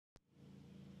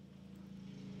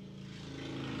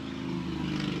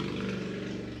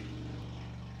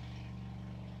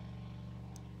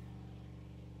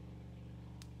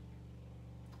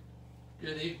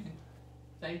Good evening.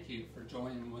 Thank you for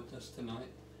joining with us tonight.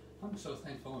 I'm so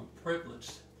thankful and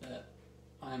privileged that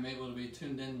I'm able to be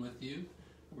tuned in with you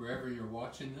wherever you're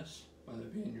watching this, whether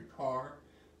it be in your car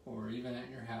or even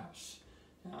at your house.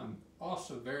 And I'm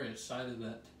also very excited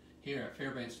that here at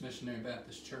Fairbanks Missionary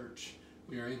Baptist Church,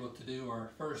 we are able to do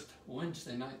our first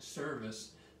Wednesday night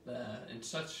service in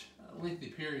such a lengthy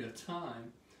period of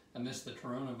time amidst the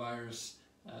coronavirus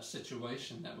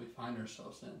situation that we find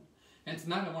ourselves in. And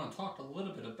tonight I want to talk a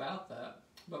little bit about that,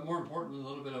 but more importantly, a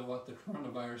little bit of what the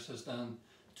coronavirus has done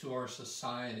to our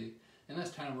society. And that's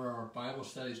kind of where our Bible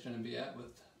study is going to be at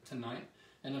with tonight.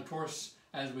 And of course,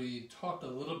 as we talked a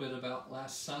little bit about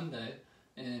last Sunday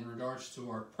in regards to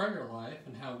our prayer life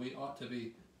and how we ought to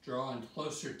be drawing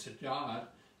closer to God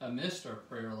amidst our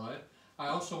prayer life, I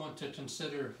also want to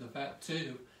consider the fact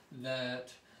too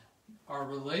that our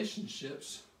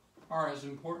relationships are as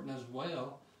important as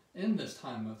well in this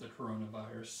time of the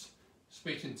coronavirus.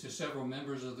 Speaking to several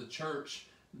members of the church,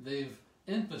 they've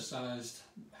emphasized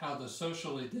how the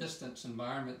socially distanced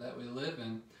environment that we live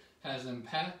in has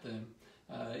impacted them,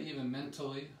 even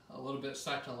mentally, a little bit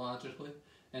psychologically,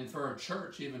 and for our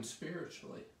church, even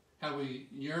spiritually, how we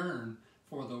yearn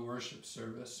for the worship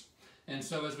service. And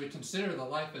so as we consider the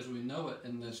life as we know it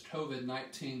in this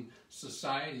COVID-19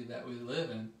 society that we live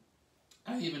in,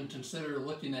 I even consider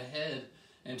looking ahead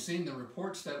and seeing the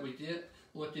reports that we get,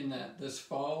 looking at this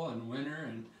fall and winter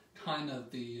and kind of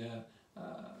the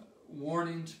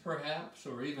warnings perhaps,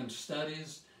 or even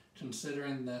studies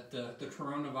considering that the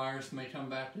coronavirus may come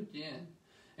back again.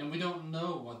 And we don't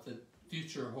know what the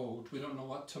future holds. We don't know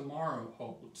what tomorrow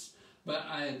holds. But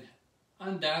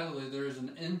undoubtedly there is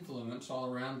an influence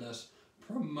all around us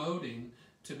promoting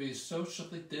to be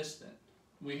socially distant.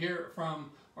 We hear it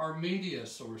from our media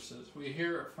sources. We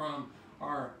hear it from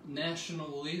our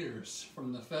national leaders,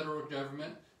 from the federal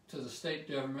government to the state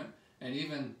government and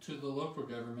even to the local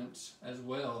governments as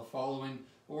well, following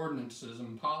ordinances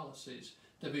and policies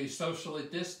to be socially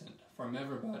distant from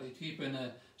everybody, keeping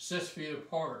 6 feet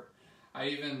apart. I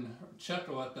even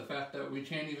chuckle at the fact that we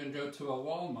can't even go to a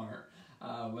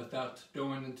Walmart without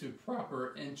going into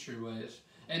proper entryways.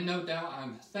 And no doubt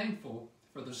I'm thankful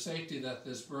for the safety that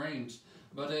this brings,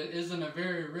 but it is in a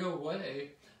very real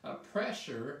way a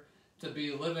pressure to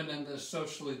be living in this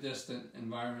socially distant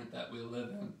environment that we live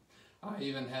in. I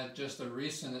even had just a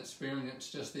recent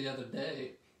experience just the other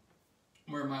day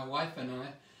where my wife and I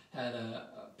had a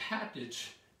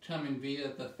package coming via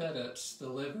the FedEx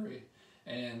delivery,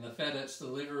 and the FedEx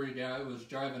delivery guy was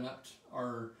driving up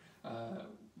our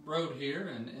road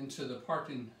here and into the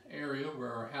parking area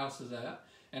where our house is at,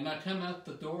 and I come out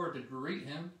the door to greet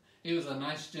him. He was a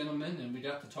nice gentleman and we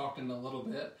got to talking a little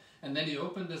bit, and then he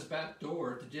opened his back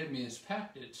door to give me his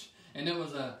package, and it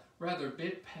was a rather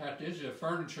big package of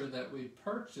furniture that we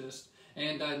purchased.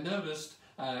 And I noticed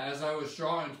as I was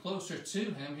drawing closer to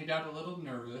him, he got a little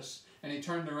nervous and he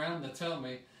turned around to tell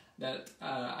me that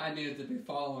I needed to be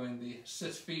following the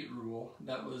 6 feet rule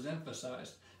that was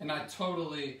emphasized. And I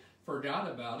totally forgot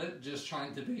about it, just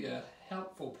trying to be a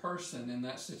helpful person in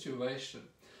that situation.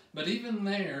 But even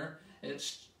there,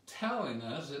 it's telling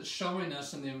us, it's showing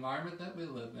us in the environment that we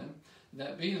live in,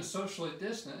 that being socially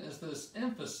distant is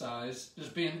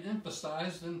being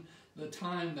emphasized in the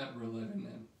time that we're living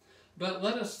in. But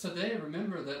let us today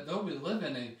remember that though we live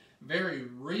in a very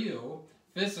real,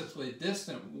 physically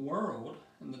distant world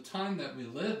in the time that we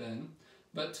live in,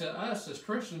 but to us as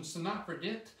Christians to not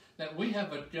forget that we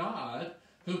have a God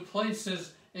who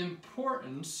places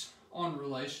importance on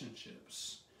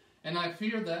relationships. And I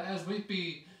fear that as we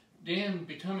begin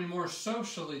becoming more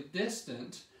socially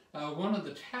distant, one of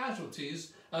the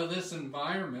casualties of this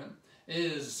environment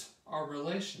is our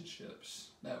relationships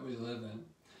that we live in.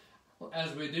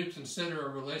 As we do consider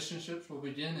our relationships, we'll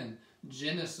begin in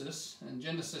Genesis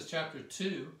chapter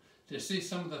 2, to see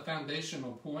some of the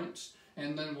foundational points,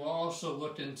 and then we'll also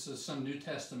look into some New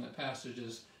Testament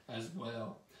passages as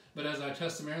well. But as I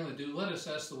customarily do, let us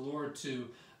ask the Lord to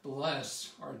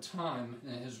bless our time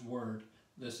in His Word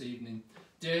this evening.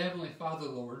 Dear Heavenly Father,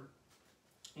 Lord,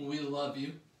 we love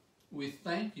you. We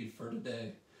thank you for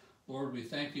today. Lord, we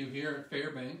thank you here at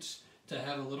Fairbanks to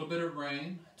have a little bit of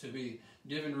rain, to be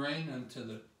given rain unto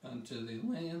the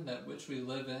land that which we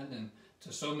live in, and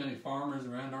to so many farmers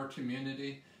around our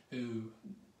community who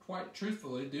quite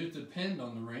truthfully do depend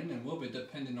on the rain and will be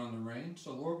depending on the rain.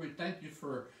 So Lord, we thank you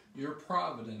for your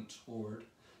providence, Lord.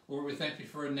 Lord, we thank you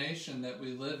for a nation that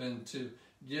we live in to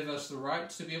give us the right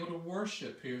to be able to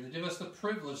worship here, to give us the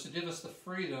privilege, to give us the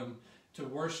freedom to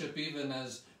worship even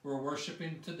as we're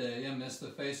worshiping today amidst the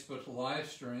Facebook live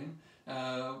stream,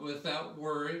 without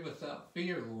worry, without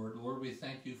fear, Lord. Lord, we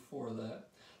thank you for that.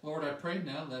 Lord, I pray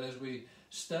now that as we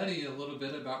study a little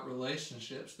bit about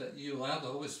relationships, that you allow the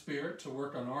Holy Spirit to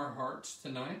work on our hearts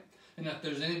tonight. And if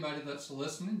there's anybody that's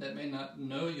listening that may not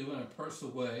know you in a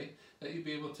personal way, that you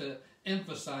be able to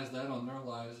emphasize that on their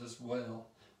lives as well.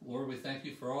 Lord, we thank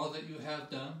you for all that you have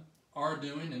done, are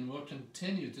doing, and will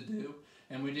continue to do.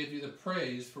 And we give you the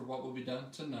praise for what will be done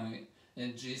tonight.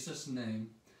 In Jesus' name,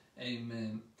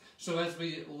 amen. So as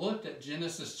we looked at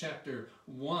Genesis chapter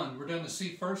 1, we're going to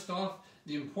see first off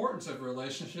the importance of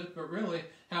relationships, but really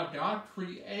how God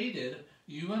created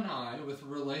you and I with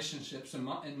relationships in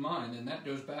mind. And that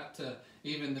goes back to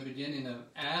even the beginning of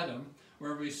Adam,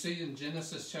 where we see in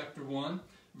Genesis chapter 1,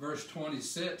 verse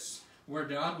 26, where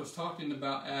God was talking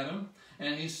about Adam,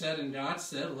 and he said, and God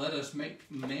said, let us make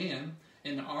man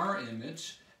in our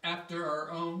image, after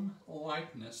our own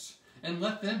likeness, and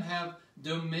let them have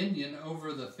dominion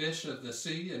over the fish of the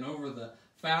sea, and over the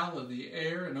fowl of the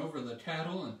air, and over the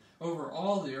cattle, and over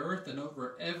all the earth, and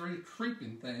over every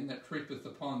creeping thing that creepeth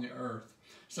upon the earth.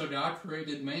 So God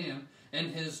created man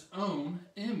in his own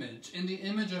image. In the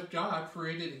image of God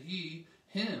created he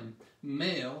him,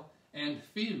 male and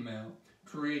female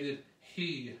created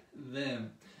he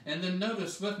them. And then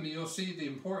notice with me, you'll see the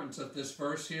importance of this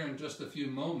verse here in just a few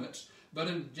moments. But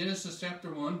in Genesis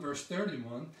chapter 1, verse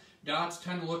 31, God's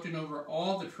kind of looking over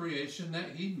all the creation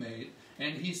that he made.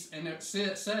 And it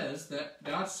says that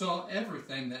God saw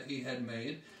everything that he had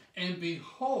made, and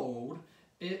behold,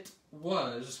 it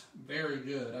was very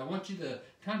good. I want you to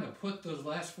kind of put those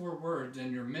last four words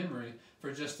in your memory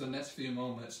for just the next few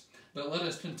moments. But let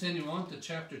us continue on to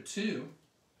chapter 2.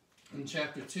 In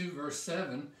chapter 2, verse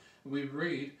 7, we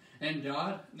read, and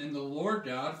the Lord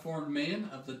God formed man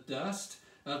of the dust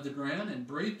of the ground, and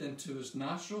breathed into his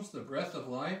nostrils the breath of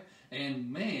life,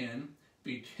 and man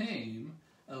became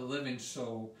a living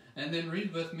soul. And then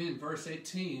read with me in verse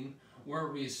 18, where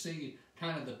we see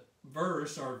kind of the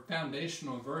verse, or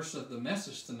foundational verse of the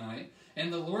message tonight.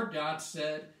 And the Lord God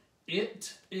said,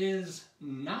 it is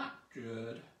not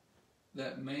good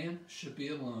that man should be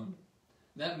alone.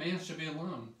 That man should be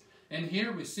alone. And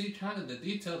here we see kind of the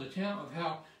detailed account of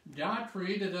how God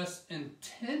created us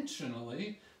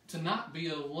intentionally to not be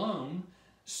alone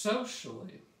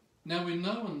socially. Now we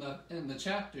know in the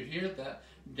chapter here that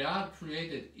God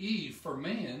created Eve for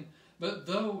man, but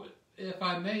though, if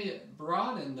I may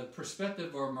broaden the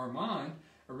perspective of our mind,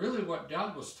 really what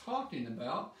God was talking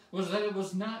about was that it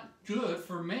was not good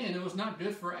for man, it was not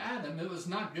good for Adam, it was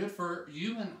not good for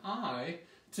you and I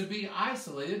to be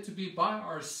isolated, to be by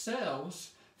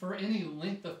ourselves for any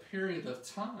length of period of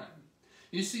time.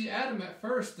 You see, Adam at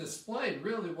first displayed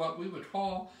really what we would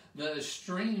call the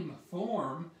extreme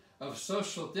form of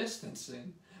social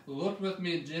distancing. Look with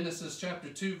me in Genesis chapter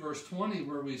 2, verse 20,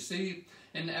 where we see,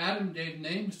 and Adam gave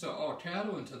names to all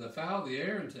cattle, and to the fowl of the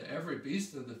air, and to every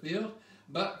beast of the field.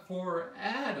 But for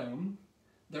Adam,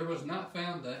 there was not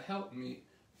found a helpmeet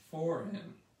for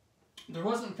him. There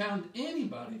wasn't found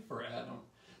anybody for Adam.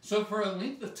 So for a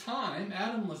length of time,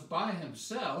 Adam was by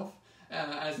himself,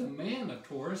 as a man, of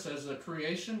course, as a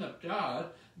creation of God,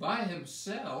 by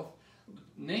himself,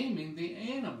 naming the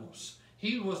animals.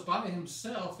 He was by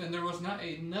himself, and there was not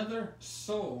another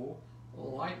soul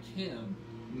like him,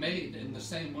 made in the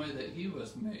same way that he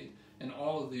was made in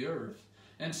all of the earth.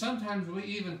 And sometimes we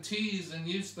even tease and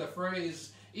use the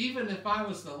phrase, even if I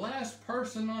was the last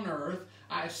person on earth,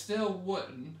 I still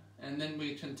wouldn't. And then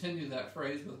we continue that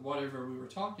phrase with whatever we were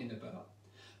talking about.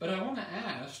 But I want to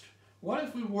ask, what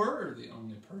if we were the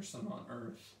only person on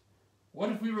earth?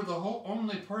 What if we were the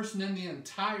only person in the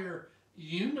entire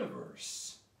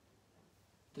universe?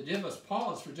 To give us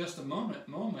pause for just a moment,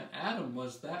 Adam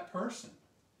was that person.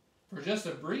 For just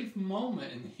a brief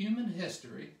moment in human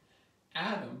history,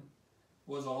 Adam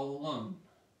was all alone.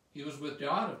 He was with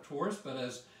God, of course, but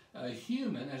as a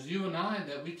human, as you and I,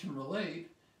 that we can relate,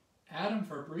 Adam,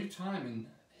 for a brief time in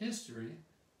history,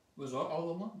 was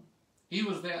all alone. He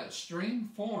was that extreme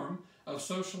form of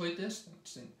socially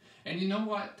distancing. And you know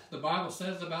what the Bible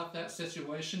says about that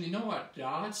situation? You know what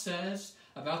God says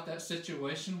about that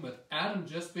situation with Adam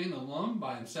just being alone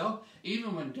by himself?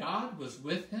 Even when God was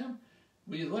with him,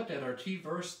 we looked at our key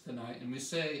verse tonight and we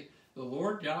say, the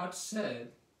Lord God said,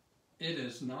 it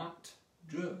is not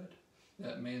good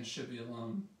that man should be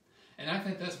alone. And I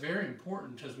think that's very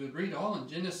important, because we read all in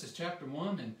Genesis chapter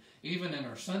 1, and even in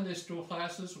our Sunday school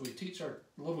classes, we teach our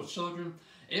little children,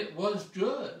 it was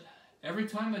good. Every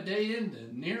time a day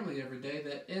ended, nearly every day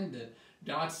that ended,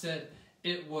 God said,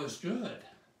 it was good.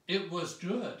 It was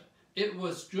good. It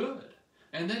was good.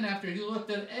 And then after he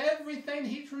looked at everything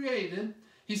he created,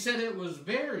 he said it was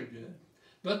very good.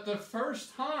 But the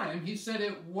first time he said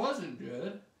it wasn't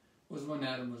good was when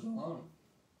Adam was alone.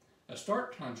 a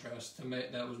stark contrast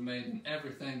that was made in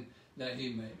everything that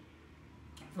he made.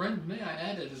 Friend, may I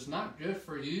add, it is not good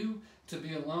for you to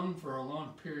be alone for a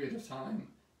long period of time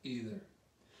either.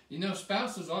 You know,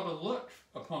 spouses ought to look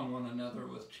upon one another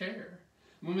with care.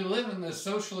 When we live in this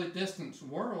socially distanced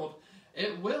world,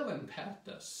 it will impact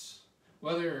us,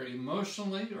 whether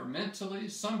emotionally or mentally,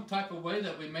 some type of way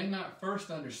that we may not first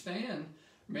understand.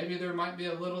 Maybe there might be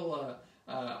a little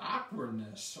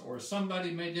awkwardness, or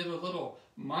somebody may give a little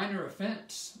minor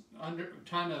offense under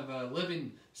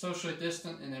living socially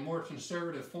distant in a more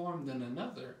conservative form than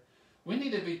another. We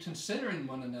need to be considering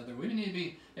one another. We need to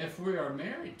be, if we are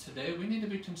married today, we need to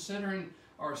be considering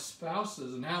our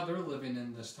spouses and how they're living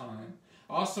in this time.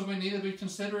 Also, we need to be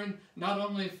considering not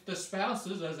only the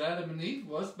spouses, as Adam and Eve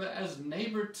was, but as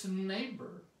neighbor to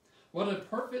neighbor. What a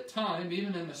perfect time,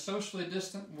 even in a socially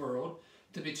distant world,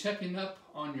 to be checking up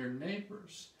on your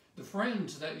neighbors, the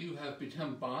friends that you have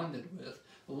become bonded with,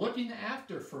 looking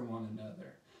after for one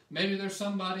another. Maybe there's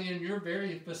somebody in your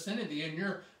very vicinity, in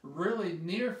your really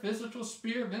near physical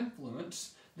sphere of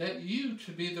influence, that you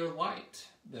to be their light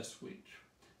this week,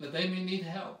 that they may need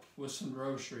help with some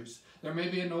groceries. There may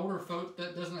be an older folk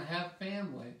that doesn't have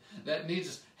family, that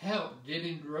needs help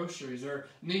getting groceries or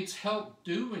needs help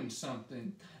doing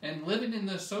something. And living in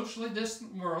the socially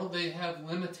distant world, they have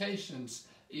limitations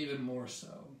even more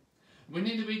so. We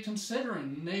need to be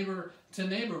considering neighbor to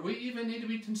neighbor. We even need to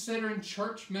be considering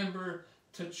church member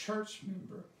to church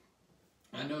member.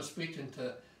 I know, speaking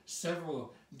to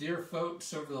several dear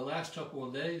folks over the last couple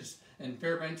of days in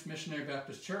Fairbanks Missionary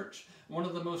Baptist Church, one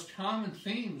of the most common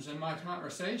themes in my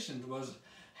conversations was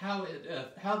how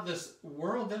this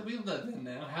world that we live in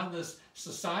now, how this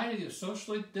society of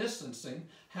socially distancing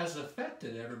has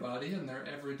affected everybody in their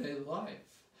everyday life.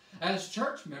 As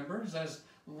church members, as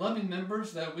loving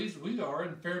members that we are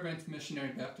in Fairbanks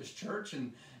Missionary Baptist Church,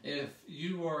 and if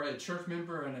you are a church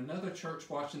member in another church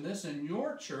watching this, in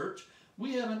your church,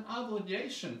 we have an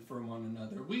obligation for one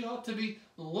another. We ought to be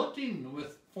looking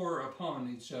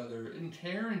upon each other and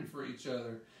caring for each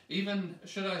other. Even,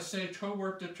 should I say,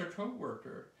 co-worker to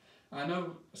co-worker. I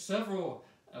know several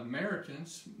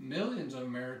Americans, millions of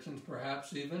Americans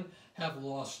perhaps even, have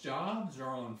lost jobs or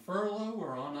on furlough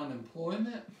or on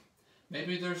unemployment.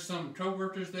 Maybe there's some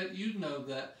co-workers that you know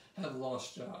that have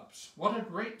lost jobs. What a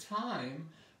great time,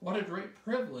 what a great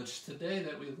privilege today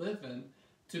that we live in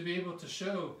to be able to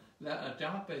show that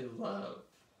agape love.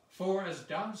 For as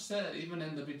God said, even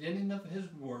in the beginning of His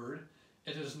Word,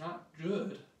 it is not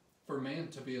good for man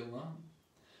to be alone.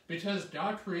 Because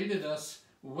God created us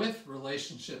with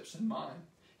relationships in mind.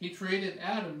 He created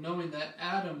Adam knowing that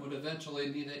Adam would eventually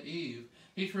need an Eve.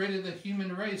 He created the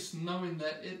human race knowing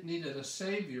that it needed a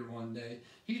Savior one day.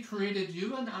 He created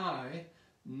you and I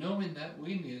knowing that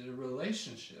we needed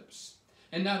relationships.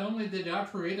 And not only did God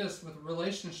create us with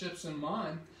relationships in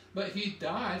mind, but He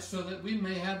died so that we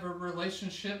may have a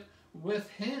relationship with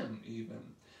Him even.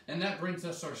 And that brings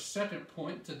us our second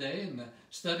point today in the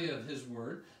study of His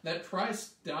Word, that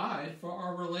Christ died for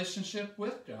our relationship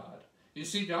with God. You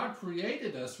see, God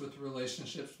created us with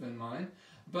relationships in mind,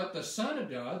 but the Son of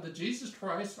God, the Jesus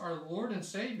Christ, our Lord and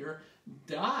Savior,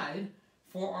 died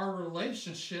for our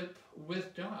relationship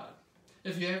with God.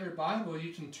 If you have your Bible,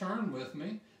 you can turn with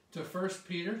me to 1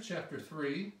 Peter chapter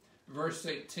 3, verse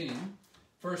 18.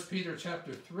 1 Peter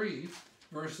chapter 3,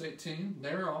 verse 18.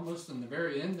 There, almost in the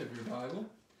very end of your Bible.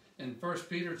 In 1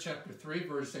 Peter chapter 3,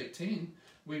 verse 18,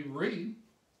 we read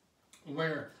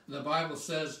where the Bible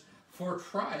says, "For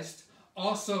Christ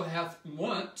also hath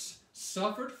once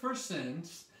suffered for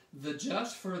sins, the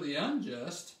just for the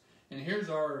unjust," and here's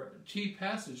our key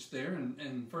passage there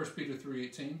in 1 Peter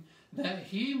 3:18, "that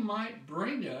He might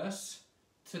bring us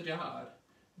to God,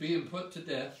 being put to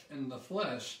death in the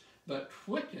flesh, but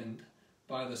quickened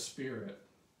by the Spirit."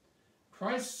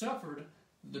 Christ suffered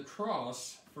the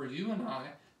cross for you and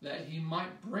I, that He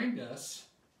might bring us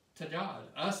to God.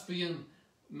 Us being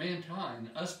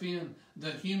mankind, us being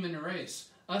the human race,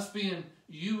 us being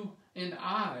you and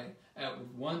I at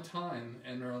one time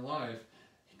in our life.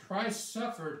 Christ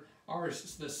suffered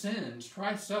the sins.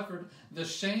 Christ suffered the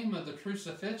shame of the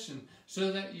crucifixion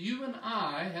so that you and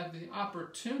I have the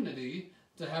opportunity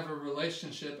to have a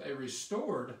relationship, a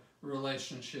restored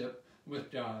relationship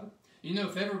with God. You know,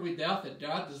 if ever we doubt that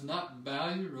God does not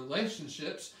value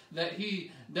relationships, that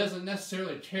He doesn't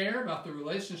necessarily care about the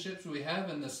relationships we have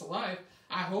in this life,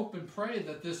 I hope and pray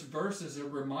that this verse is a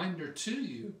reminder to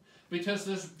you. Because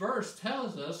this verse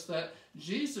tells us that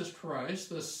Jesus Christ,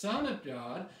 the Son of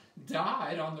God,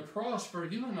 died on the cross for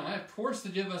you and I, of course, to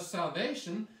give us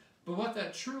salvation. But what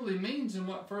that truly means, and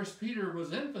what 1 Peter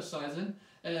was emphasizing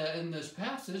in this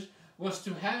passage, was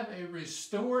to have a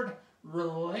restored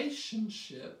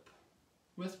relationship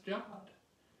with God.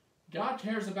 God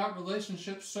cares about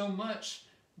relationships so much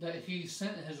that he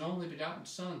sent his only begotten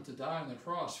Son to die on the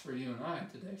cross for you and I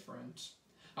today, friends.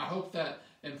 I hope that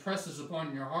impresses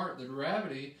upon your heart the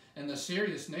gravity and the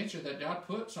serious nature that God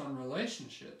puts on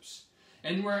relationships.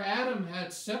 And where Adam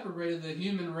had separated the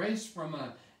human race from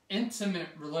an intimate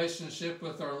relationship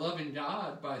with our loving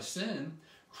God by sin,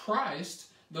 Christ,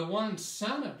 the one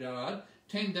Son of God,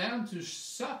 came down to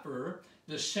suffer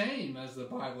the shame, as the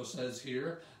Bible says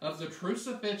here, of the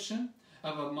crucifixion,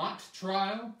 of a mock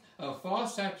trial, of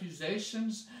false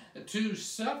accusations, to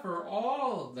suffer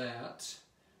all of that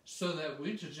so that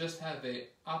we could just have an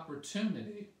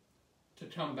opportunity to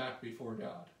come back before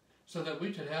God, so that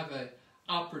we could have an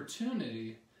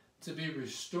opportunity to be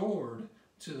restored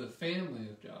to the family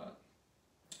of God.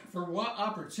 For what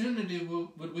opportunity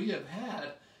would we have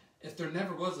had if there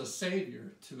never was a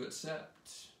Savior to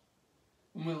accept?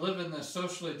 When we live in this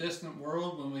socially distant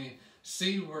world, when we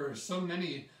see where so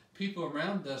many people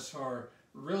around us are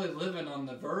really living on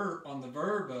the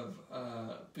verb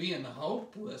of being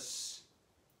hopeless,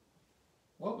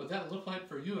 what would that look like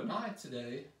for you and I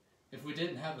today if we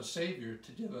didn't have a Savior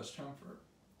to give us comfort?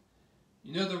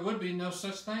 You know, there would be no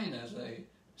such thing as a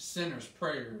sinner's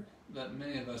prayer that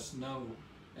many of us know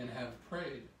and have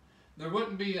prayed. There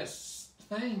wouldn't be a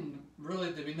thing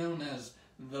really to be known as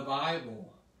the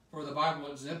Bible, for the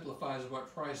Bible exemplifies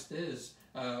what Christ is,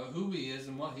 who he is,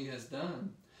 and what he has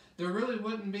done. There really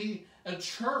wouldn't be a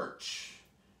church,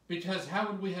 because how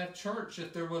would we have church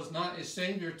if there was not a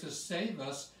Savior to save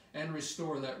us and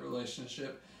restore that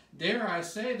relationship? Dare I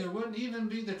say, there wouldn't even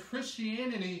be the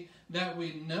Christianity that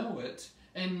we know it,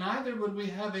 and neither would we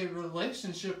have a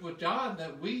relationship with God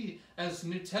that we as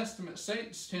New Testament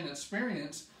saints can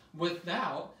experience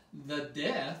without the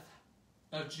death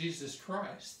of Jesus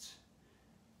Christ.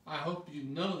 I hope you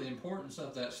know the importance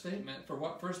of that statement, for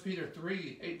what 1 Peter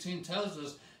 3:18 tells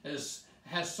us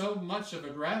has so much of a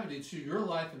gravity to your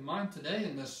life and mine today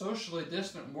in this socially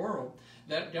distant world,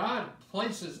 that God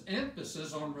places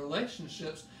emphasis on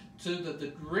relationships to the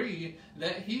degree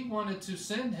that he wanted to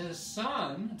send his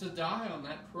Son to die on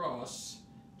that cross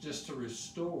just to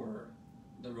restore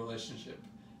the relationship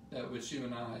that which you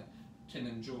and I can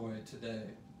enjoy today.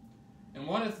 And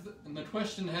what if, and the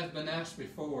question has been asked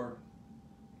before,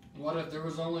 what if there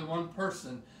was only one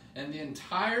person in the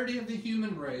entirety of the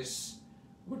human race?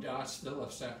 Would God still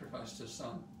have sacrificed his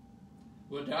Son?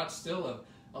 Would God still have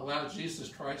allowed Jesus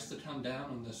Christ to come down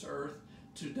on this earth,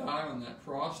 to die on that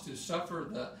cross, to suffer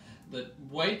the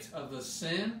weight of the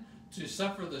sin, to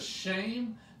suffer the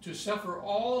shame, to suffer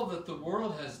all that the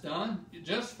world has done,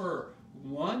 just for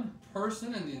one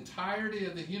person in the entirety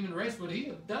of the human race? Would he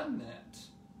have done that?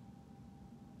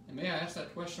 And may I ask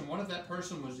that question, what if that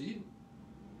person was you?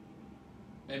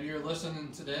 Maybe you're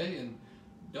listening today and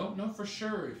don't know for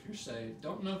sure if you're saved.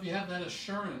 Don't know if you have that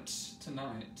assurance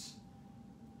tonight.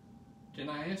 Can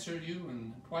I answer you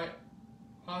and quite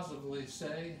positively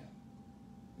say,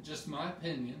 just my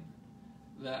opinion,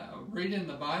 that reading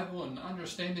the Bible and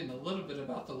understanding a little bit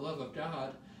about the love of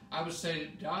God, I would say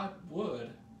God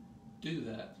would do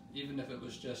that, even if it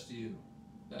was just you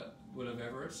that would have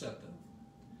ever accepted him.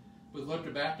 We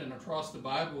look back and across the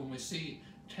Bible and we see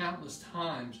countless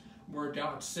times where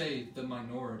God saved the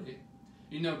minority.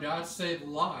 You know, God saved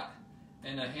Lot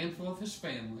and a handful of his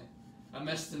family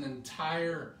amidst an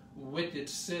entire wicked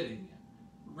city,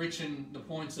 reaching the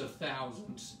points of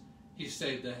thousands. He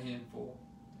saved a handful.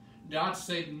 God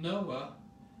saved Noah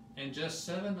and just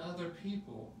 7 other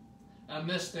people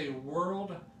amidst a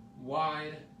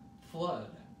worldwide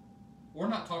flood. We're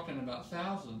not talking about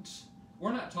thousands.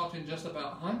 We're not talking just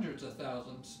about hundreds of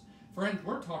thousands. Friends,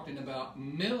 we're talking about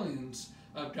millions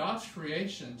of God's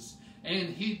creations. And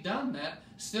he done that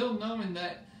still knowing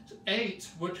that 8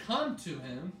 would come to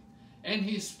him, and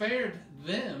he spared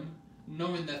them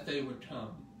knowing that they would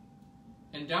come.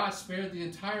 And God spared the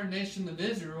entire nation of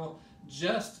Israel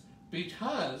just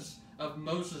because of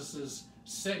Moses'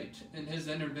 sake and his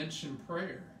intervention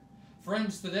prayer.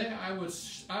 Friends, today I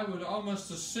would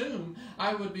almost assume,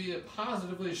 I would be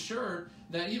positively assured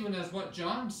that even as what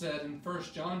John said in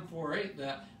 1 John 4:8,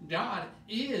 that God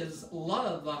is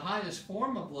love, the highest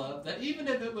form of love, that even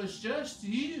if it was just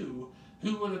you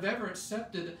who would have ever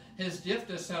accepted his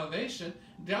gift of salvation,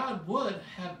 God would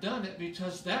have done it,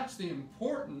 because that's the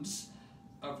importance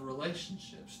of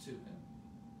relationships to him.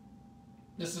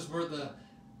 This is where the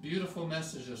beautiful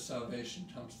message of salvation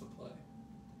comes to play.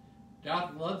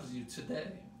 God loves you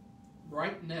today,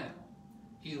 right now.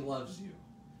 He loves you.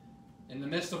 In the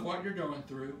midst of what you're going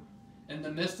through, in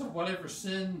the midst of whatever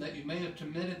sin that you may have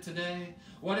committed today,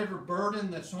 whatever burden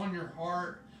that's on your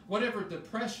heart, whatever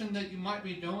depression that you might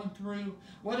be going through,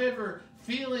 whatever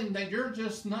feeling that you're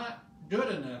just not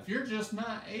good enough, you're just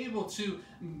not able to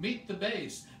meet the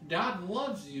base. God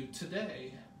loves you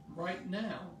today, right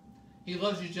now. He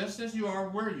loves you just as you are,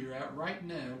 where you're at right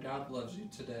now. God loves you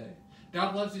today.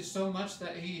 God loves you so much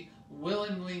that He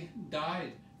willingly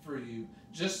died for you,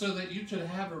 just so that you could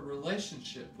have a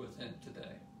relationship with Him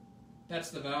today.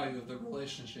 That's the value of the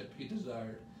relationship He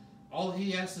desired. All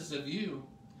He asks of you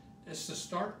is to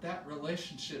start that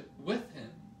relationship with Him.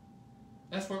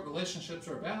 That's what relationships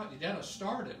are about. You got to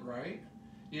start it, right?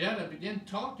 You got to begin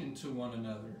talking to one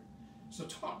another. So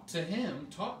talk to Him,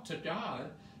 talk to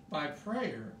God by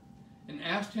prayer, and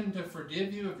ask Him to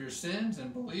forgive you of your sins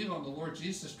and believe on the Lord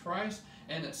Jesus Christ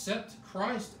and accept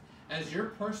Christ as your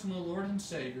personal Lord and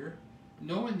Savior,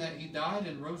 knowing that He died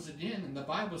and rose again. And the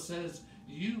Bible says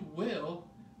you will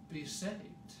be saved.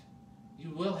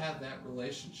 You will have that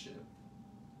relationship.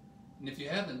 And if you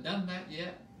haven't done that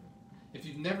yet, if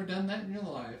you've never done that in your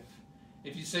life,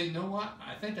 if you say, you know what,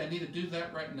 I think I need to do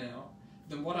that right now,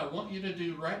 then what I want you to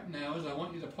do right now is I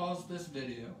want you to pause this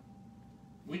video.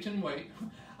 We can wait.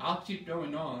 I'll keep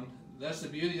going on. That's the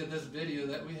beauty of this video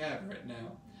that we have right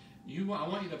now. I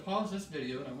want you to pause this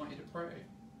video and I want you to pray.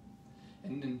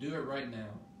 And then do it right now.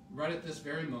 Right at this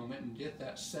very moment, and get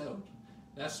that settled.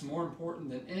 That's more important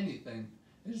than anything,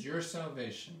 is your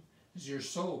salvation, is your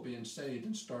soul being saved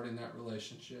and starting that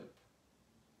relationship.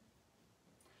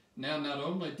 Now, not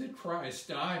only did Christ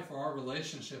die for our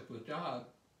relationship with God,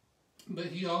 but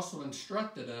He also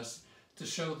instructed us to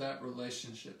show that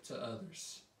relationship to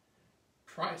others.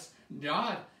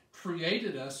 God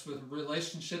created us with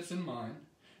relationships in mind.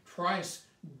 Christ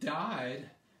died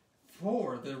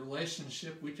for the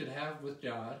relationship we could have with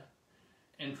God,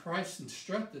 and Christ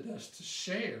instructed us to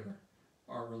share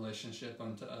our relationship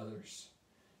unto others.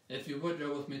 If you would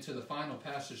go with me to the final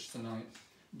passage tonight,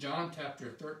 John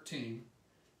chapter 13.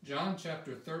 John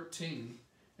chapter 13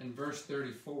 and verse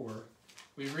 34.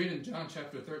 We read in John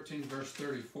chapter 13 verse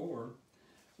 34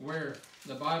 where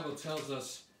the Bible tells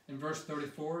us in verse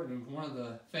 34, and one of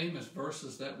the famous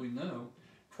verses that we know,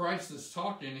 Christ is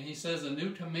talking and He says, "A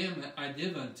new commandment I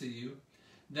give unto you,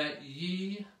 that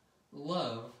ye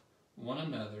love one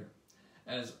another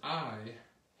as I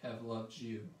have loved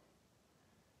you."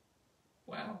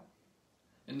 Wow.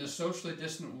 In the socially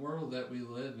distant world that we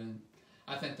live in,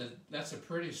 I think that's a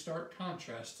pretty stark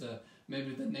contrast to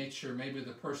maybe the nature, maybe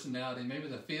the personality, maybe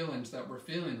the feelings that we're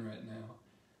feeling right now.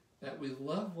 That we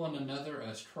love one another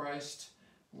as Christ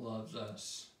loves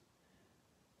us.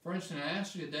 For instance, I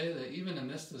ask you today that even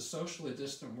amidst the socially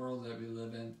distant world that we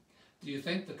live in, do you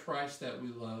think the Christ that we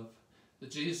love, the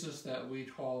Jesus that we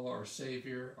call our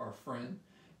Savior, our friend,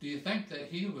 do you think that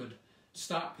He would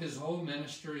stop His whole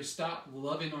ministry, stop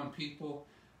loving on people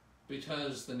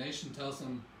because the nation tells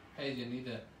Him, hey, you need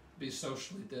to be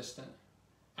socially distant?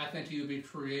 I think He would be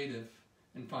creative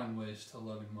and find ways to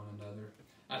loving one another.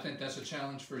 I think that's a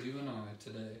challenge for you and I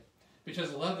today.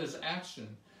 Because love is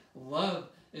action. Love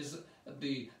is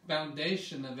the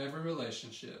foundation of every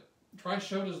relationship. Christ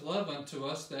showed His love unto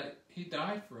us that He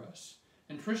died for us.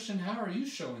 And Christian, how are you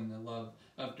showing the love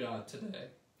of God today?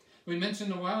 We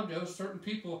mentioned a while ago certain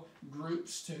people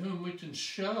groups to whom we can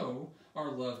show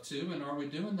our love to, and are we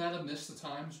doing that amidst the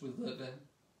times we live in?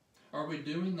 Are we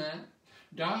doing that?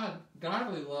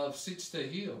 Godly love seeks to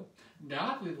heal.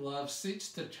 Godly love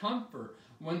seeks to comfort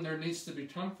when there needs to be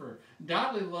comfort.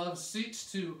 Godly love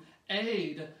seeks to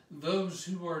aid those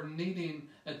who are needing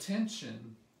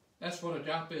attention. That's what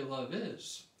agape love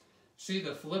is. See,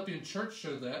 the Philippian church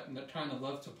showed that and that kind of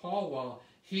love to Paul while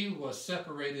he was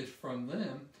separated from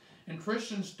them. And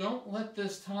Christians, don't let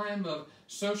this time of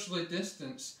socially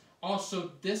distance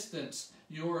also distance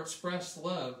your expressed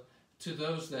love to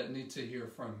those that need to hear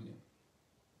from you.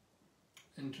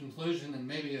 In conclusion, and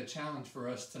maybe a challenge for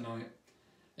us tonight,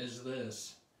 is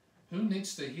this. Who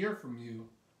needs to hear from you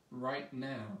right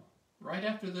now? Right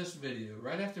after this video,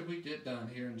 right after we get done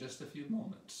here in just a few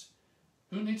moments.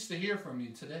 Who needs to hear from you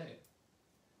today?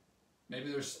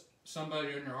 Maybe there's somebody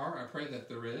in your heart. I pray that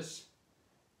there is.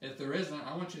 If there isn't,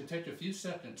 I want you to take a few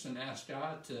seconds and ask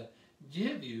God to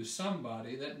give you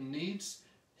somebody that needs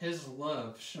His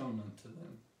love shown unto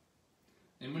them.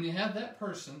 And when you have that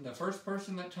person, the first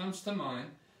person that comes to mind,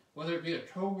 whether it be a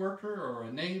co-worker or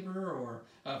a neighbor or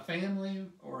a family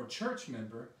or a church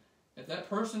member, if that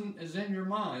person is in your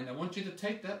mind, I want you to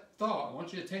take that thought, I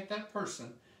want you to take that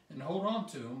person and hold on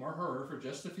to him or her for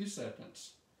just a few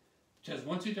seconds. Because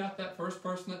once you got that first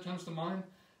person that comes to mind,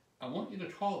 I want you to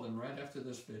call them right after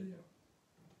this video.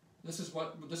 This is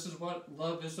what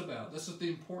love is about. This is the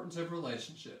importance of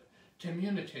relationship.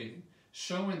 Communicating,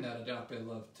 showing that agape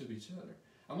love to each other.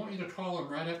 I want you to call them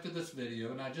right after this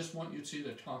video, and I just want you two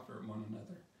to comfort one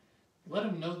another. Let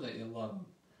them know that you love them.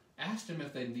 Ask them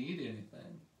if they need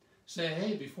anything. Say,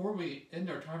 hey, before we end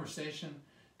our conversation,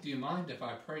 do you mind if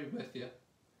I pray with you?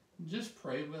 Just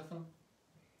pray with them.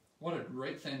 What a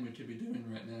great thing we could be doing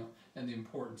right now, and the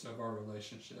importance of our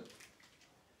relationship.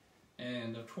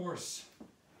 And of course,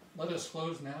 let us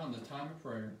close now in the time of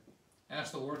prayer.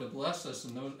 Ask the Lord to bless us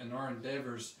in our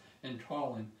endeavors and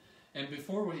calling. And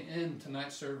before we end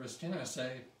tonight's service, can I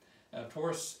say, of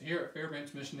course, here at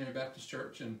Fairbanks Missionary Baptist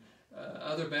Church and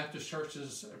other Baptist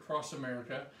churches across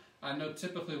America, I know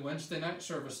typically Wednesday night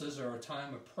services are a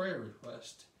time of prayer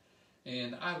request.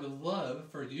 And I would love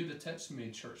for you to text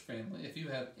me, church family, if you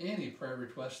have any prayer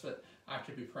requests that I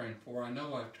could be praying for. I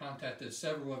know I've contacted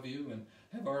several of you and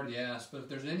have already asked, but if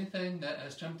there's anything that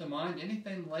has come to mind,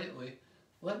 anything lately,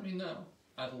 let me know.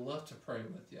 I'd love to pray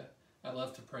with you. I'd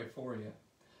love to pray for you.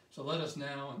 So let us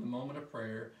now, in the moment of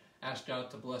prayer, ask God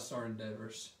to bless our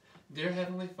endeavors. Dear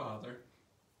Heavenly Father,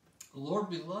 Lord,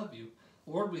 we love you.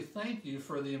 Lord, we thank you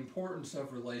for the importance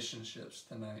of relationships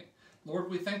tonight.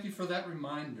 Lord, we thank you for that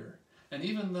reminder. And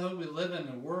even though we live in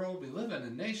a world, we live in a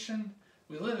nation,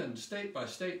 we live in state by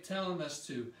state telling us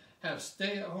to have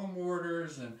stay-at-home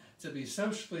orders and to be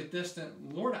socially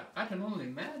distant, Lord, I can only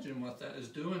imagine what that is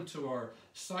doing to our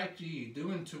psyche,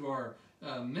 doing to our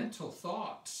mental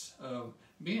thoughts of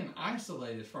being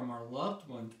isolated from our loved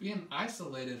ones, being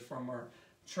isolated from our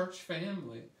church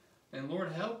family. And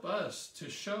Lord, help us to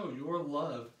show your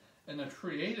love in a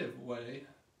creative way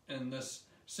in this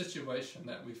situation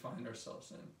that we find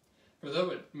ourselves in. For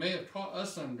though it may have caught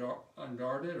us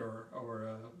unguarded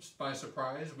or by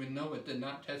surprise, we know it did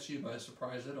not catch you by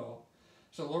surprise at all.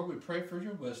 So Lord, we pray for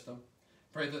your wisdom.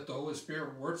 Pray that the Holy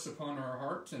Spirit works upon our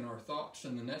hearts and our thoughts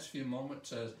in the next few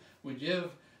moments as we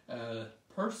give a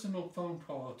personal phone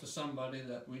call to somebody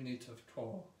that we need to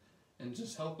call. And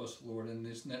just help us, Lord, in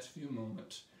these next few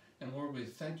moments. And Lord, we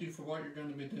thank you for what you're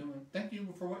going to be doing. Thank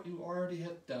you for what you already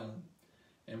have done.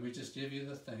 And we just give you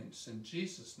the thanks. In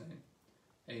Jesus' name,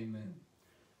 amen.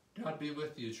 God be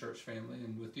with you, church family,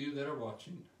 and with you that are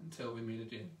watching until we meet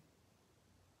again.